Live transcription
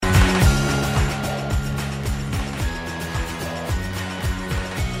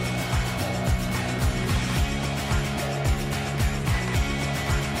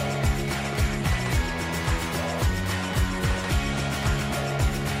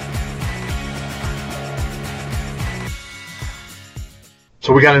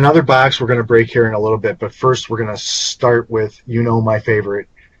So we got another box we're going to break here in a little bit, but first we're going to start with, my favorite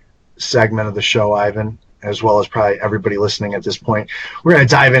segment of the show, Ivan, as well as probably everybody listening at this point. We're going to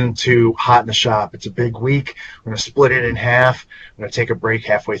dive into Hot in the Shop. It's a big week. We're going to split it in half. We're going to take a break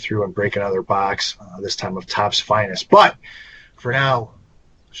halfway through and break another box, this time of Topps Finest. But for now,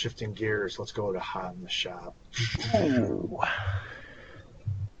 shifting gears, let's go to Hot in the Shop. Ooh.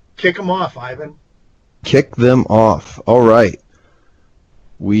 Kick them off, Ivan. Kick them off. All right.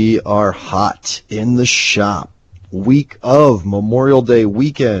 We are hot in the shop. Week of Memorial Day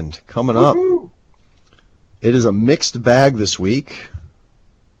weekend coming up. Woo-hoo. It is a mixed bag this week.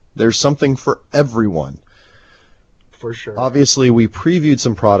 There's something for everyone. For sure. Obviously, we previewed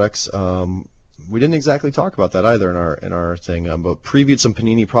some products. We didn't exactly talk about that either in our thing, but previewed some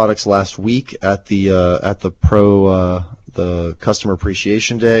Panini products last week at the the Customer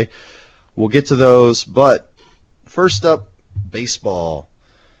Appreciation Day. We'll get to those, but first up, baseball.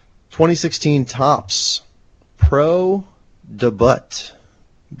 2016 Topps Pro Debut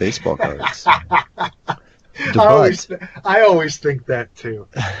baseball cards. I always think that too.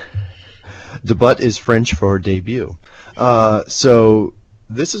 Debut is French for debut. So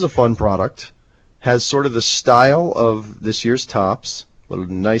this is a fun product. Has sort of the style of this year's Topps. A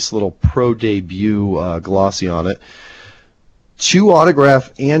nice little Pro Debut glossy on it. 2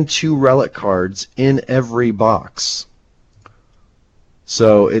 autograph and 2 relic cards in every box.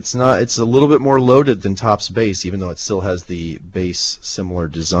 So it's a little bit more loaded than Topps base, even though it still has the base similar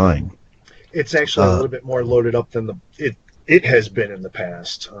design. It's actually a little bit more loaded up than it has been in the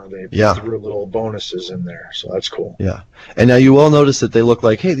past. They threw little bonuses in there, so that's cool. Yeah, and now you all notice that they look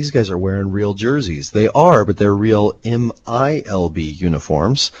like, hey, these guys are wearing real jerseys. They are, but they're real MILB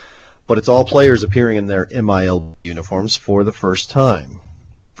uniforms. But it's all players appearing in their MILB uniforms for the first time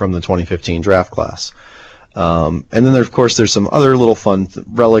from the 2015 draft class. And then, of course, there's some other little fun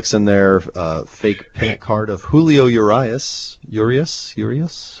relics in there. Fake paint card of Julio Urias,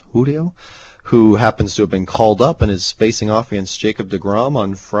 who happens to have been called up and is facing off against Jacob deGrom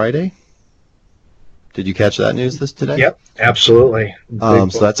on Friday. Did you catch that news today? Yep, absolutely.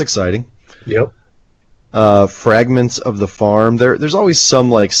 So that's exciting. Yep. Fragments of the Farm. There's always some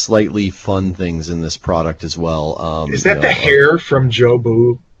slightly fun things in this product as well. Is that the hair from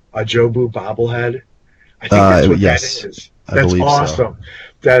Jobu, a Jobu bobblehead? I think that's what that is. That's awesome. So.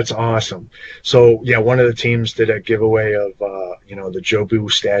 That's awesome. So, yeah, one of the teams did a giveaway of, the Jobu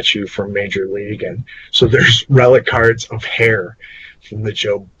statue from Major League. And so there's relic cards of hair from the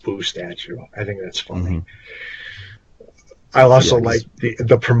Jobu statue. I think that's funny. Mm-hmm. I also like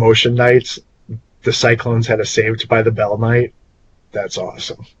the promotion nights. The Cyclones had a Saved by the Bell night. That's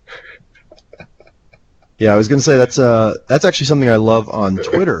awesome. Yeah, I was going to say that's actually something I love on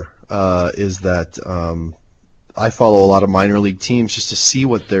Twitter. Is that I follow a lot of minor league teams just to see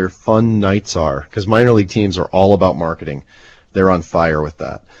what their fun nights are, because minor league teams are all about marketing. They're on fire with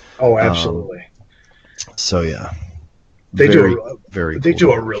that. Oh, absolutely. So yeah, they do cool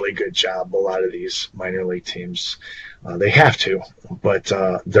a really good job. A lot of these minor league teams, they have to, but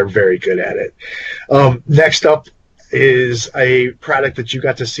they're very good at it. Next up is a product that you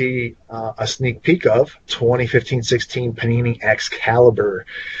got to see a sneak peek of, 2015-16 Panini Excalibur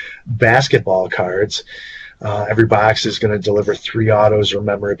basketball cards. Every box is going to deliver 3 autos or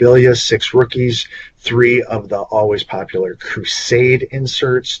memorabilia, 6 rookies, 3 of the always popular Crusade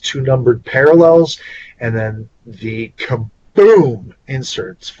inserts, 2 numbered parallels, and then the Kaboom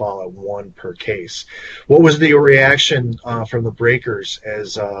inserts fall at 1 per case. What was the reaction from the breakers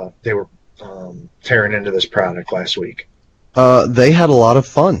as they were tearing into this product last week? They had a lot of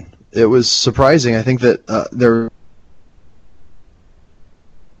fun. It was surprising. I think that they're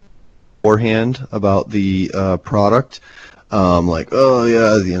beforehand about the product, that's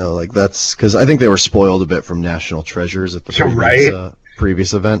because I think they were spoiled a bit from National Treasures at the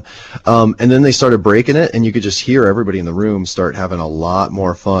previous event, and then they started breaking it, and you could just hear everybody in the room start having a lot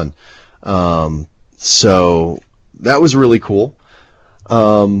more fun. So that was really cool.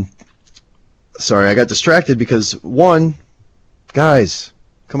 Sorry, I got distracted because guys,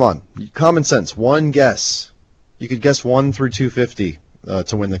 come on, common sense. One guess, you could guess 1 through 250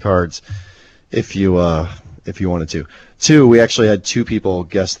 to win the cards, if you wanted to. 2, we actually had 2 people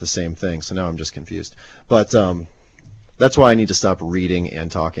guess the same thing, so now I'm just confused. But that's why I need to stop reading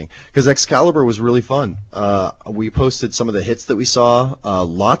and talking, because Excalibur was really fun. We posted some of the hits that we saw.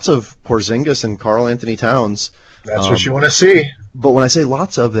 Lots of Porzingis and Karl Anthony Towns. That's what you want to see. But when I say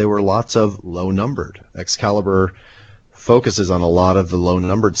lots of, they were lots of low-numbered. Excalibur focuses on a lot of the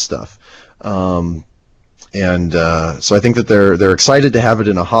low-numbered stuff. So I think that they're excited to have it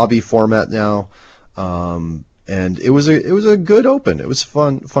in a hobby format now. and it was a good open. It was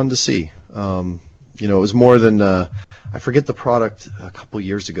fun to see. It was more than I forget the product a couple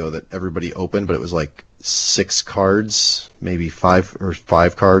years ago that everybody opened, but it was like 6 cards, maybe 5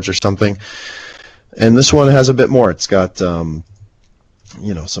 cards or something. And this one has a bit more. It's got some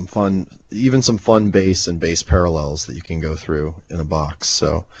fun base and base parallels that you can go through in a box.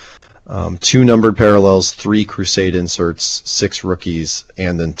 So 2 numbered parallels, 3 Crusade inserts, 6 rookies,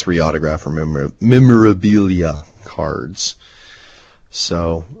 and then 3 autograph or memorabilia cards.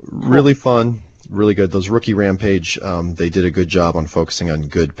 So really fun, really good. Those Rookie Rampage, they did a good job on focusing on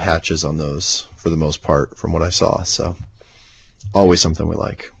good patches on those for the most part from what I saw. So always something we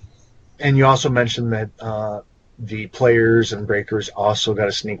like. And you also mentioned that the players and breakers also got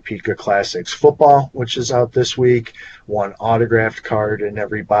a sneak peek of Classics Football, which is out this week. 1 autographed card in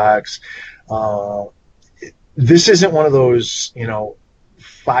every box. This isn't one of those,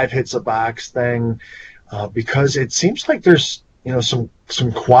 5 hits a box thing, because it seems like there's,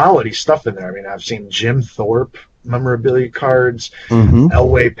 some quality stuff in there. I mean, I've seen Jim Thorpe memorabilia cards,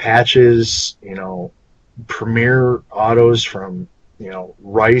 Elway patches, premier autos from,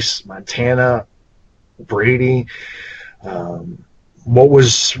 Rice, Montana, Brady. What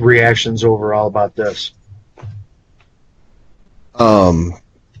was reactions overall about this? The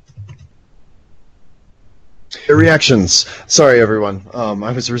reactions. Sorry, everyone.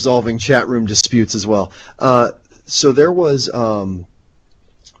 I was resolving chat room disputes as well. So there was a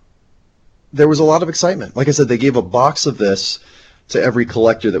lot of excitement. Like I said, they gave a box of this to every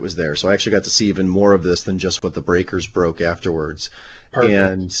collector that was there. So I actually got to see even more of this than just what the breakers broke afterwards. Perfect.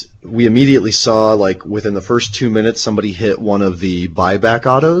 And we immediately saw, like, within the first 2 minutes, somebody hit one of the buyback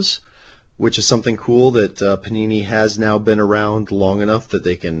autos, which is something cool that Panini has now been around long enough that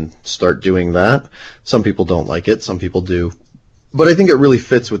they can start doing that. Some people don't like it, some people do. But I think it really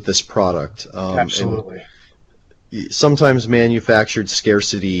fits with this product. Absolutely. Sometimes manufactured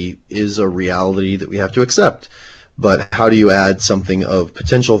scarcity is a reality that we have to accept. But how do you add something of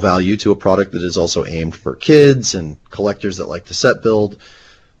potential value to a product that is also aimed for kids and collectors that like to set build?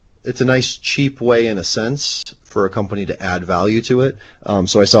 It's a nice, cheap way, in a sense, for a company to add value to it.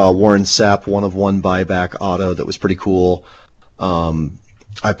 So I saw a Warren Sapp 1-of-1 buyback auto that was pretty cool.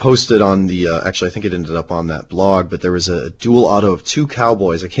 I posted on the, actually I think it ended up on that blog, but there was a dual auto of 2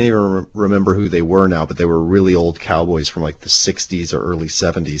 Cowboys. I can't even remember who they were now, but they were really old Cowboys from like the 60s or early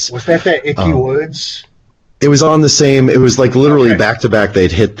 70s. Was that Ickey Woods? It was on the same, it was like literally back to back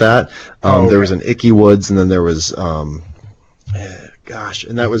they'd hit that. There was an Ickey Woods, and then there was, and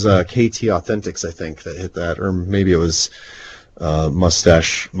that was KT Authentics, I think, that hit that, or maybe it was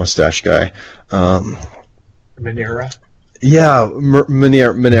Mustache Guy. Monera? Yeah,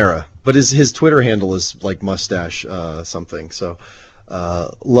 Monera. But his Twitter handle is like Mustache something. So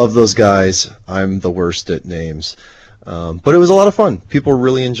love those guys. I'm the worst at names. But it was a lot of fun. People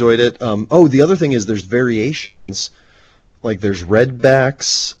really enjoyed it. The other thing is there's variations. Like there's red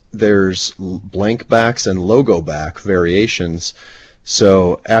backs, there's blank backs, and logo back variations.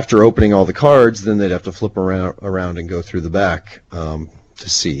 So after opening all the cards, then they'd have to flip around and go through the back to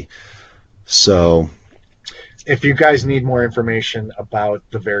see. So if you guys need more information about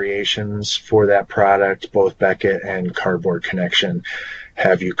the variations for that product, both Beckett and Cardboard Connection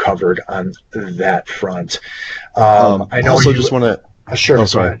have you covered on that front. I know also just want to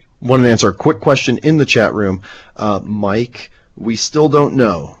want to answer a quick question in the chat room. Mike, we still don't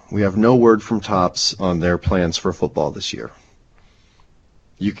know. We have no word from Topps on their plans for football this year.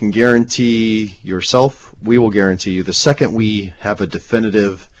 You can guarantee yourself, we will guarantee you, the second we have a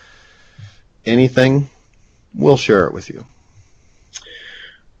definitive anything, we'll share it with you.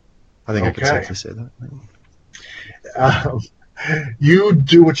 I think I can safely say that. You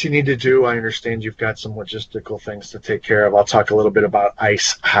do what you need to do. I understand you've got some logistical things to take care of. I'll talk a little bit about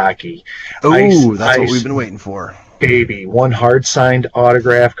ice hockey. Oh, that's what we've been waiting for. Baby, 1 hard-signed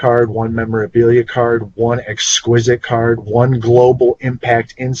autograph card, 1 memorabilia card, 1 exquisite card, 1 global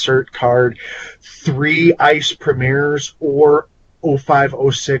impact insert card, 3 ice premieres or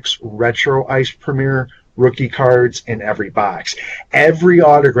 05-06 retro ice premiere rookie cards in every box. Every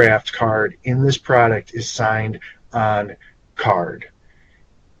autographed card in this product is signed on card.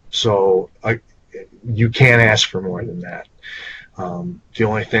 So you can't ask for more than that. The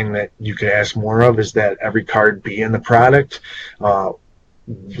only thing that you could ask more of is that every card be in the product.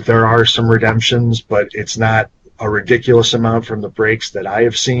 There are some redemptions, but it's not a ridiculous amount from the breaks that I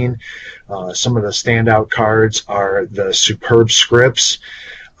have seen. Some of the standout cards are the superb scripts.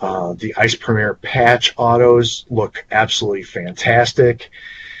 The Ice Premier patch autos look absolutely fantastic.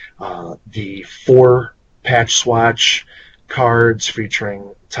 The 4 patch swatch cards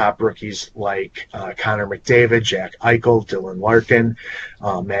featuring top rookies like Connor McDavid, Jack Eichel, Dylan Larkin,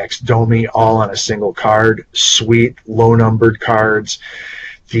 Max Domi, all on a single card. Sweet, low-numbered cards.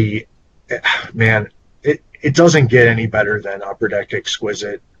 It doesn't get any better than Upper Deck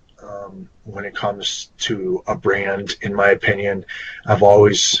Exquisite when it comes to a brand, in my opinion.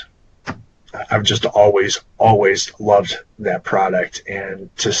 I've just always loved that product, and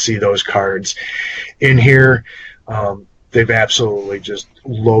to see those cards in here, they've absolutely just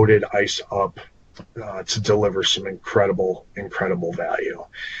loaded ice up to deliver some incredible value.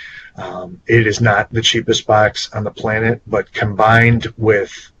 It is not the cheapest box on the planet, but combined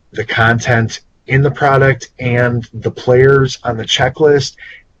with the content in the product and the players on the checklist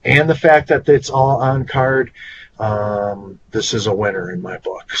and the fact that it's all on card, this is a winner in my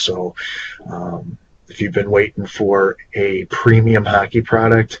book. So if you've been waiting for a premium hockey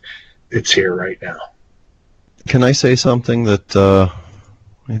product, it's here right now. Can I say something that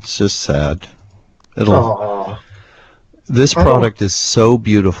it's just sad? This product is so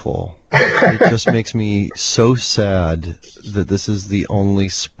beautiful. It just makes me so sad that this is the only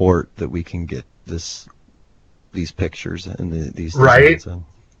sport that we can get these pictures and these right. In.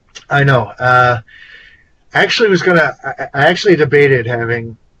 I know. I actually debated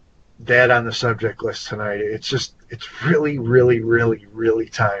having that on the subject list tonight. It's really, really, really, really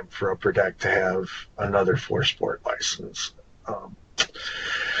time for Upper Deck to have another 4-sport license.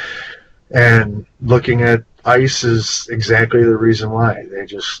 And looking at ice is exactly the reason why. I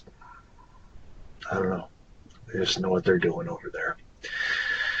don't know. They just know what they're doing over there.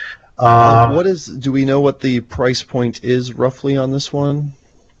 Do we know what the price point is roughly on this one?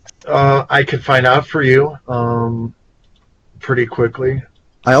 I could find out for you pretty quickly.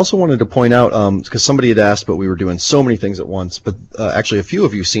 I also wanted to point out, because somebody had asked, but we were doing so many things at once, but actually a few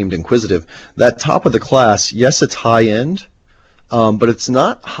of you seemed inquisitive. That top of the class, yes, it's high-end, but it's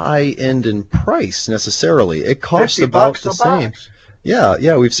not high-end in price necessarily. It costs about the same. Box.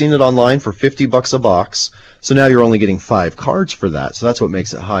 Yeah, we've seen it online for $50 a box. So now you're only getting 5 cards for that. So that's what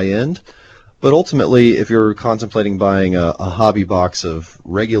makes it high-end. But ultimately, if you're contemplating buying a hobby box of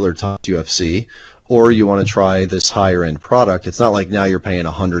regular Topps UFC, or you want to try this higher-end product, it's not like now you're paying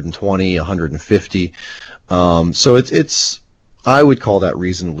 $120, $150. So it's I would call that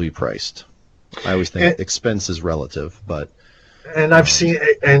reasonably priced. I always think expense is relative, but. And I've seen,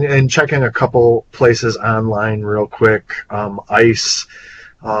 and checking a couple places online real quick, ice,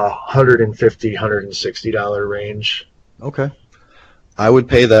 $150, $160 range. Okay. I would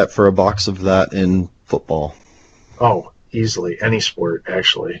pay that for a box of that in football. Oh, easily. Any sport,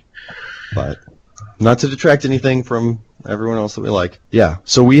 actually. But not to detract anything from everyone else that we like. Yeah,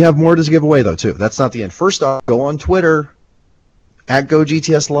 so we have more to give away, though, too. That's not the end. First off, go on Twitter,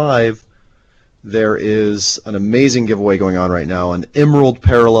 @GoGTSLive. There is an amazing giveaway going on right now, an Emerald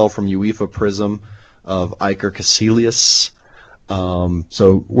Parallel from UEFA Prism of Iker Casillas.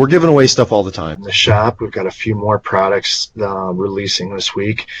 So we're giving away stuff all the time. In the shop, we've got a few more products releasing this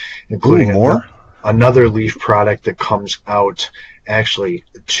week, including another Leaf product that comes out actually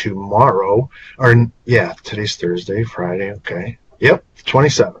tomorrow. Today's Thursday, Friday, okay. Yep,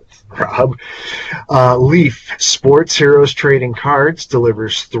 27th. Rob. Leaf Sports Heroes Trading Cards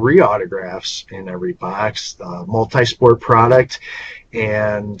delivers 3 autographs in every box, multi-sport product,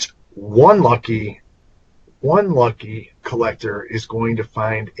 and one lucky collector is going to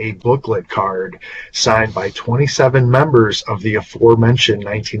find a booklet card signed by 27 members of the aforementioned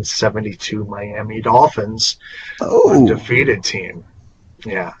 1972 Miami Dolphins undefeated team.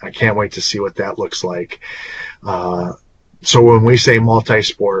 Yeah, I can't wait to see what that looks like. So when we say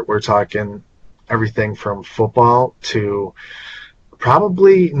multi-sport, we're talking everything from football to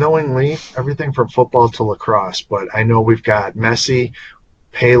probably knowingly everything from football to lacrosse. But I know we've got Messi,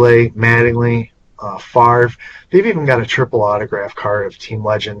 Pele, Mattingly, Favre. They've even got a triple autograph card of team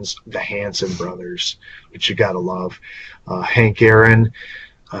legends, the Hanson brothers, which you got to love. Hank Aaron.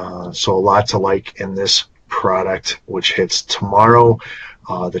 So a lot to like in this product, which hits tomorrow.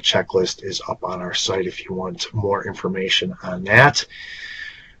 The checklist is up on our site if you want more information on that.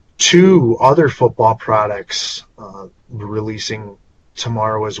 2 other football products releasing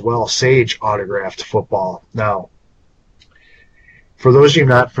tomorrow as well. Sage autographed football. Now, for those of you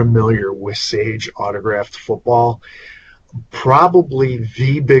not familiar with Sage autographed football, probably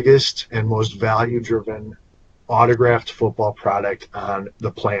the biggest and most value-driven autographed football product on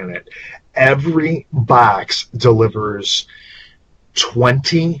the planet. Every box delivers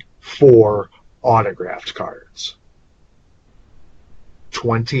 24 autographed cards.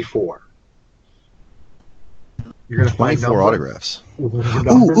 24. You're going to find 24 autographs.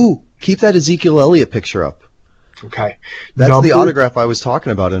 Ooh, keep that Ezekiel Elliott picture up. Okay. That's the autograph I was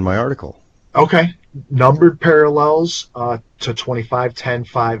talking about in my article. Okay. Numbered parallels to 25, 10,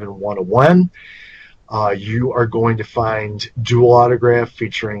 5, and 101. You are going to find dual autograph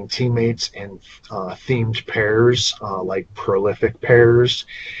featuring teammates and themed pairs, like prolific pairs.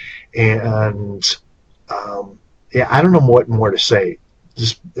 And yeah, I don't know what more to say.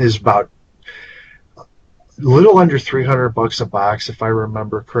 This is about a little under $300 a box, if I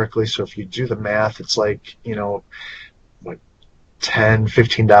remember correctly. So if you do the math, it's like, like $10,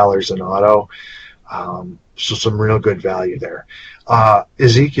 $15 an auto. So some real good value there.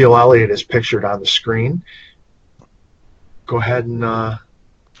 Ezekiel Elliott is pictured on the screen. Go ahead and.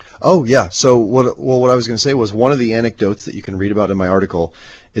 Oh yeah. So what I was going to say was one of the anecdotes that you can read about in my article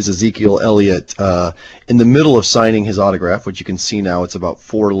is Ezekiel Elliott in the middle of signing his autograph, which you can see now. It's about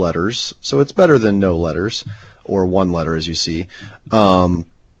 4 letters, so it's better than no letters or 1 letter, as you see.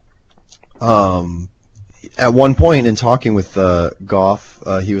 At one point in talking with Goff,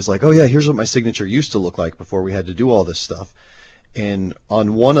 he was like, "Oh yeah, here's what my signature used to look like before we had to do all this stuff." And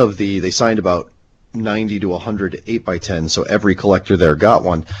on one of they signed about 90 to 100 8x10, so every collector there got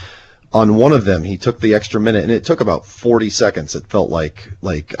one. On one of them, he took the extra minute, and it took about 40 seconds. It felt like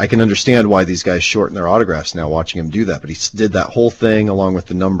I can understand why these guys shorten their autographs now, watching him do that. But he did that whole thing along with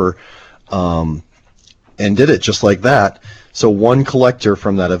the number, and did it just like that. So one collector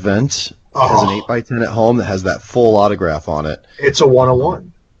from that event has an 8x10 at home that has that full autograph on it. It's a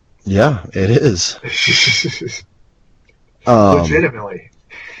 101. Yeah, it is. Legitimately.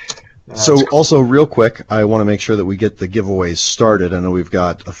 So cool. Also, real quick, I want to make sure that we get the giveaways started. I know we've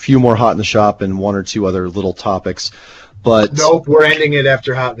got a few more Hot in the Shop and 1 or 2 other little topics, but... Nope, we're ending it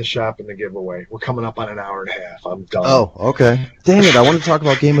after Hot in the Shop and the giveaway. We're coming up on an hour and a half. I'm done. Oh, okay. Dang it, I want to talk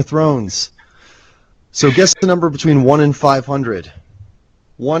about Game of Thrones. So guess the number between 1 and 500.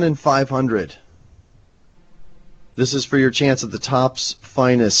 1 and 500. This is for your chance at the Topps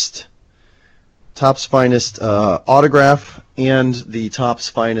Finest autograph and the Topps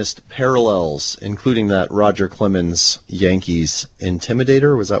Finest parallels, including that Roger Clemens Yankees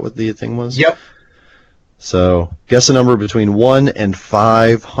Intimidator. Was that what the thing was? Yep. So guess a number between 1 and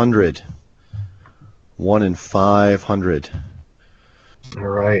 500. 1 and 500. All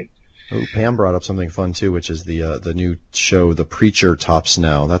right. Oh, Pam brought up something fun too, which is the new show, The Preacher, tops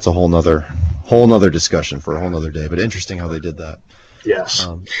now. That's a whole nother discussion for a whole nother day. But interesting how they did that. Yes.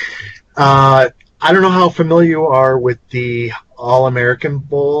 I don't know how familiar you are with the All-American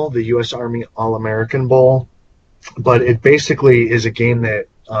Bowl, the U.S. Army All-American Bowl, but it basically is a game that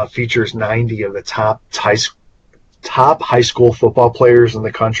features 90 of the top high school football players in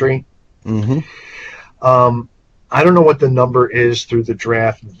the country. Mm-hmm. I don't know what the number is through the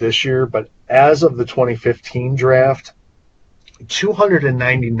draft this year, but as of the 2015 draft,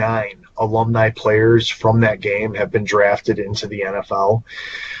 299 alumni players from that game have been drafted into the NFL.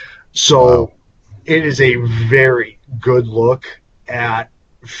 So wow. It is a very good look at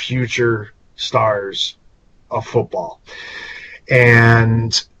future stars of football.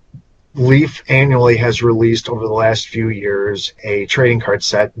 And Leaf annually has released over the last few years a trading card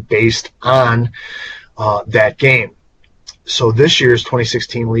set based on that game. So this year's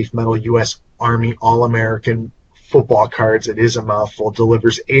 2016 Leaf Metal U.S. Army All-American football cards, it is a mouthful,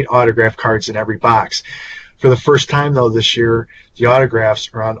 delivers 8 autograph cards in every box. For the first time, though, this year, the autographs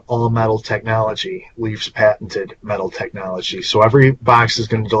are on all metal technology, Leaf's patented metal technology. So every box is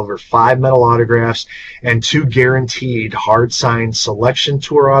going to deliver 5 metal autographs and 2 guaranteed hard-signed selection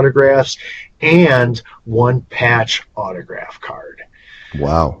tour autographs and 1 patch autograph card.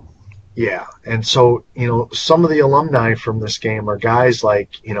 Wow. Yeah, and so, some of the alumni from this game are guys like,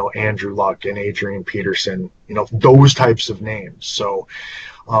 Andrew Luck and Adrian Peterson, those types of names. So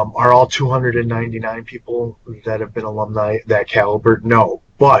are all 299 people that have been alumni that caliber? No.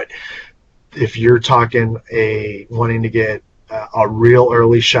 But if you're talking wanting to get a real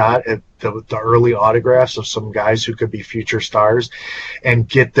early shot at the early autographs of some guys who could be future stars and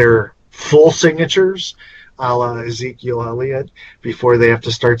get their full signatures, a la Ezekiel Elliott, before they have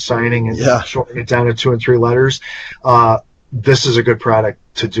to start signing and shorten it down to 2 and 3 letters. This is a good product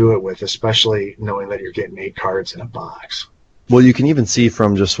to do it with, especially knowing that you're getting 8 cards in a box. Well, you can even see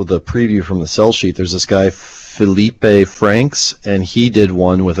from just with the preview from the sell sheet, there's this guy, Felipe Franks, and he did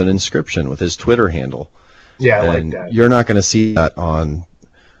one with an inscription with his Twitter handle. Yeah, I like that. You're not going to see that on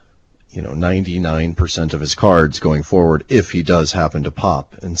 99% of his cards going forward if he does happen to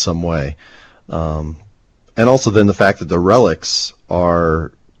pop in some way. And also then the fact that the relics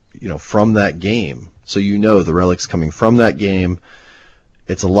are, from that game. So the relics coming from that game.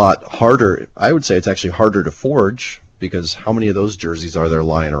 It's a lot harder. I would say it's actually harder to forge because how many of those jerseys are there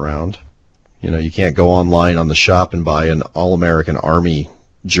lying around? You can't go online on the shop and buy an All-American Army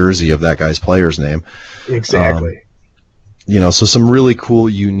jersey of that guy's player's name. Exactly. So some really cool,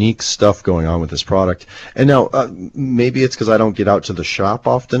 unique stuff going on with this product. And now, maybe it's because I don't get out to the shop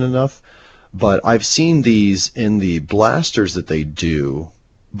often enough, but I've seen these in the blasters that they do,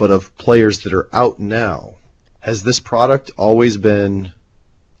 but of players that are out now. Has this product always been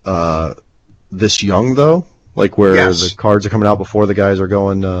this young, though? Like where the cards are coming out before the guys are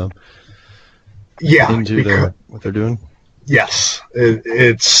going into what they're doing? Yes.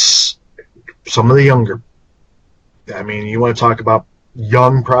 It's some of the younger. I mean, you want to talk about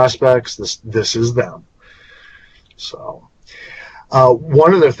young prospects, this is them. So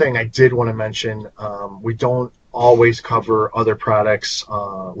one other thing I did want to mention, we don't always cover other products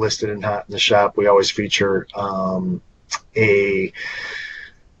listed in Hot in the Shop. We always feature a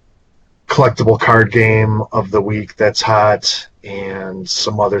collectible card game of the week that's hot and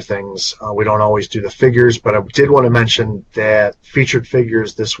some other things. We don't always do the figures, but I did want to mention that featured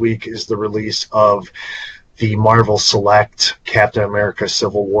figures this week is the release of the Marvel Select Captain America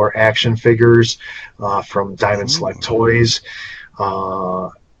Civil War action figures from Diamond Select Toys.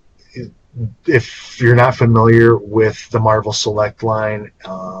 If you're not familiar with the Marvel Select line,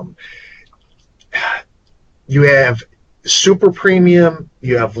 you have super premium,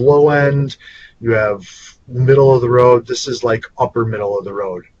 you have low end, you have middle of the road. This is like upper middle of the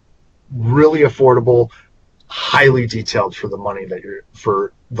road. Really affordable, highly detailed for the money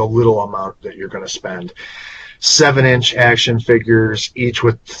for the little amount that you're going to spend. 7-inch action figures, each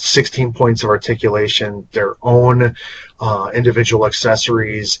with 16 points of articulation, their own individual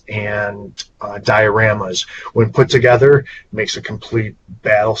accessories and dioramas. When put together, makes a complete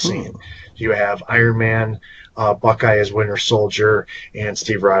battle scene. You have Iron Man, Buckeye as Winter Soldier, and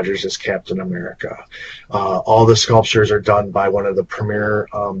Steve Rogers as Captain America. All the sculptures are done by one of the premier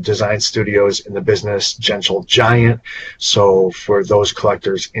design studios in the business, Gentle Giant. So for those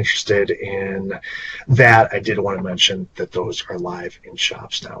collectors interested in that, I did want to mention that those are live in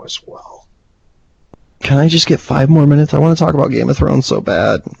shops now as well. Can I just get 5 more minutes? I want to talk about Game of Thrones so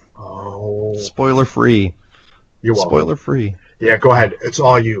bad. Oh. Spoiler free. You're welcome. Spoiler free. Yeah, go ahead. It's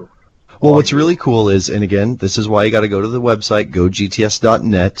all you. Well, what's really cool is, and again, this is why you got to go to the website,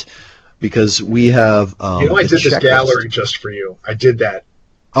 gogts.net, because we have I did this gallery just for you. I did that.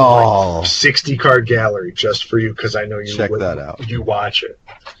 60-card gallery just for you because I know you check that out. You watch it.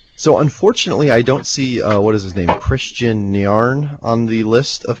 So unfortunately, I don't see what is his name, Christian Niarn, on the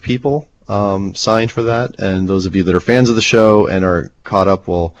list of people signed for that. And those of you that are fans of the show and are caught up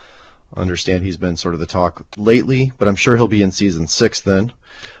will understand he's been sort of the talk lately. But I'm sure he'll be in season 6 then.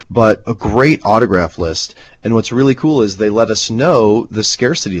 But a great autograph list. And what's really cool is they let us know the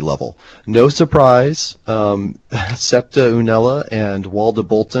scarcity level. No surprise, Septa Unella and Walda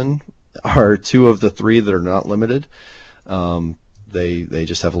Bolton are 2 of the 3 that are not limited. They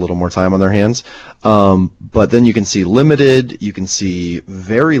just have a little more time on their hands. But then you can see limited, you can see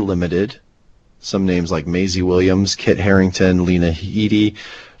very limited, some names like Maisie Williams, Kit Harington, Lena Headey,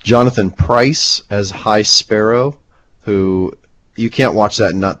 Jonathan Pryce as High Sparrow, who you can't watch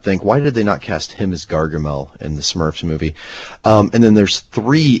that and not think, why did they not cast him as Gargamel in the Smurfs movie? And then there's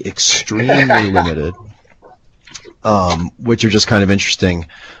 3 extremely limited, which are just kind of interesting.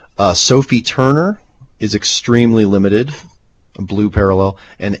 Sophie Turner is extremely limited, a blue parallel,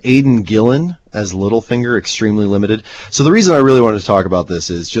 and Aidan Gillen as Littlefinger, extremely limited. So the reason I really wanted to talk about this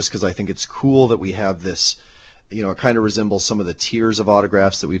is just because I think it's cool that we have this. It kind of resembles some of the tiers of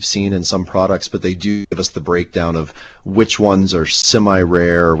autographs that we've seen in some products, but they do give us the breakdown of which ones are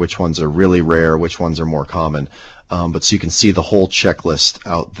semi-rare, which ones are really rare, which ones are more common. But so you can see the whole checklist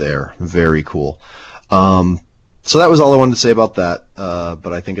out there. Very cool. So that was all I wanted to say about that.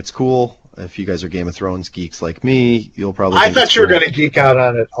 But I think it's cool. If you guys are Game of Thrones geeks like me, you'll probably. I thought you were going to geek out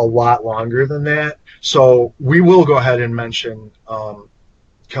on it a lot longer than that. So we will go ahead and mention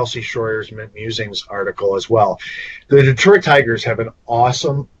Kelsey Schroyer's Mint Musings article as well. The Detroit Tigers have an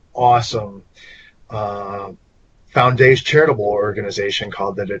awesome foundation, charitable organization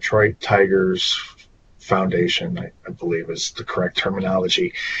called the Detroit Tigers Foundation, I believe is the correct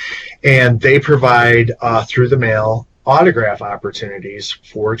terminology. And they provide through the mail autograph opportunities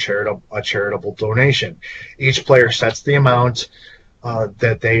for a charitable donation. Each player sets the amount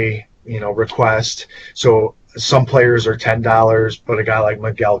that they request. So some players are $10, but a guy like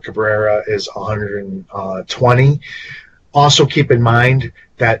Miguel Cabrera is $120. Also keep in mind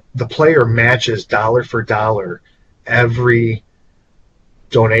that the player matches dollar for dollar every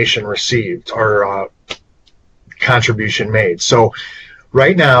donation received or contribution made. So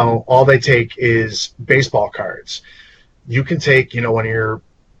right now, all they take is baseball cards. You can take, one of your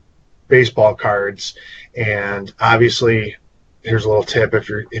baseball cards. And obviously, here's a little tip: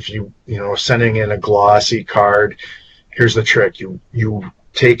 if you sending in a glossy card, here's the trick: you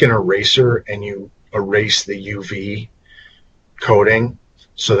take an eraser and you erase the UV coating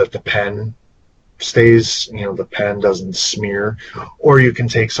so that the pen stays, the pen doesn't smear. Or you can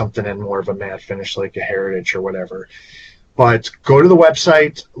take something in more of a matte finish like a Heritage or whatever. But go to the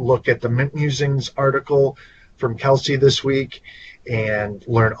website, look at the Mint Musings article from Kelsey this week, and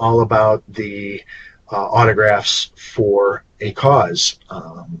learn all about the autographs for a cause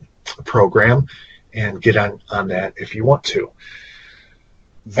program, and get on that if you want to.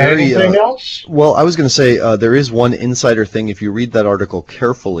 Anything else? Well, I was going to say there is one insider thing. If you read that article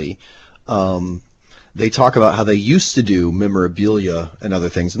carefully, they talk about how they used to do memorabilia and other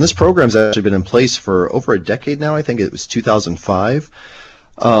things. And this program's actually been in place for over a decade now. I think it was 2005.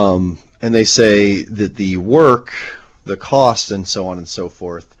 And they say that the work, the cost, and so on and so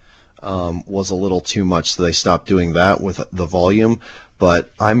forth was a little too much, so they stopped doing that with the volume.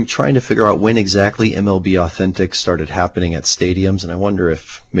 But I'm trying to figure out when exactly MLB Authentic started happening at stadiums, and I wonder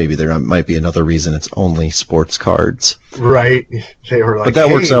if maybe there might be another reason it's only sports cards. Right. They were like, but that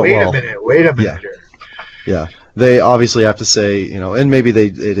works out well. Wait a minute here. Yeah. They obviously have to say, and maybe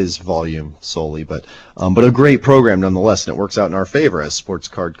it is volume solely, but a great program nonetheless, and it works out in our favor as sports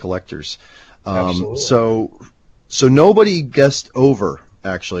card collectors. Absolutely. So nobody guessed over,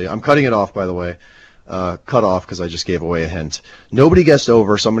 actually. I'm cutting it off, by the way. Cut off because I just gave away a hint. Nobody guessed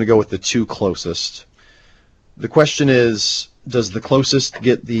over, so I'm going to go with the two closest. The question is, does the closest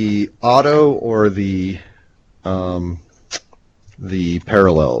get the auto or the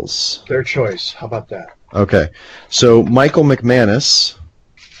parallels? Their choice. How about that? Okay. So Michael McManus,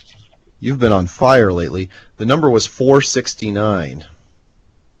 you've been on fire lately. The number was 469.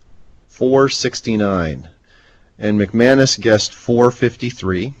 469. And McManus guessed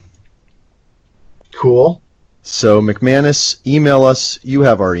 453. Cool. So McManus, email us. You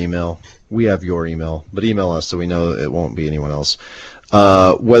have our email. We have your email. But email us so we know it won't be anyone else.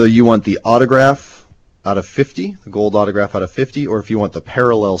 Whether you want the autograph out of 50, the gold autograph out of 50, or if you want the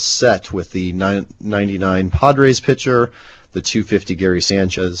parallel set with the 99 Padres pitcher, the 250 Gary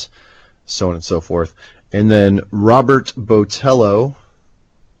Sanchez, so on and so forth. And then Robert Botello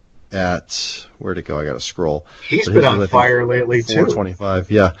at, where'd it go? I got to scroll. He's been on fire lately, too.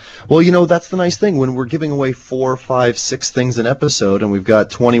 425, yeah. Well, that's the nice thing. When we're giving away 4, 5, 6 things an episode and we've got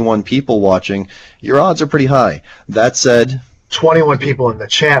 21 people watching, your odds are pretty high. That said, 21 people in the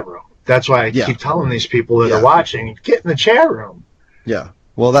chat room. That's why I keep telling these people that are watching, get in the chat room. Yeah.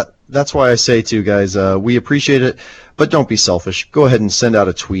 Well, that's why I say, too, guys, we appreciate it, but don't be selfish. Go ahead and send out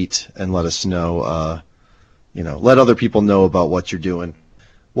a tweet and let us know, let other people know about what you're doing,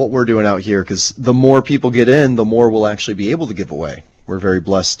 what we're doing out here, because the more people get in, the more we'll actually be able to give away. We're very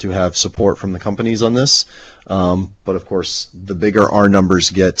blessed to have support from the companies on this, but of course, the bigger our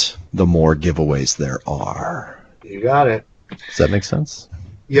numbers get, the more giveaways there are. You got it. Does that make sense?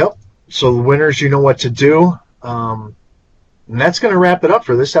 Yep. So the winners, you know what to do. And that's going to wrap it up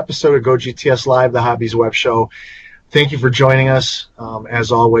for this episode of Go GTS Live, the Hobbies Web Show. Thank you for joining us.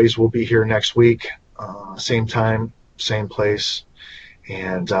 As always, we'll be here next week, same time, same place.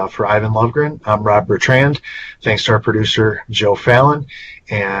 And for Ivan Lovegren, I'm Rob Bertrand. Thanks to our producer, Joe Fallon.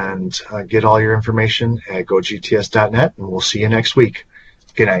 And get all your information at gogts.net, and we'll see you next week.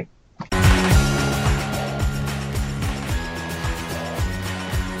 Good night.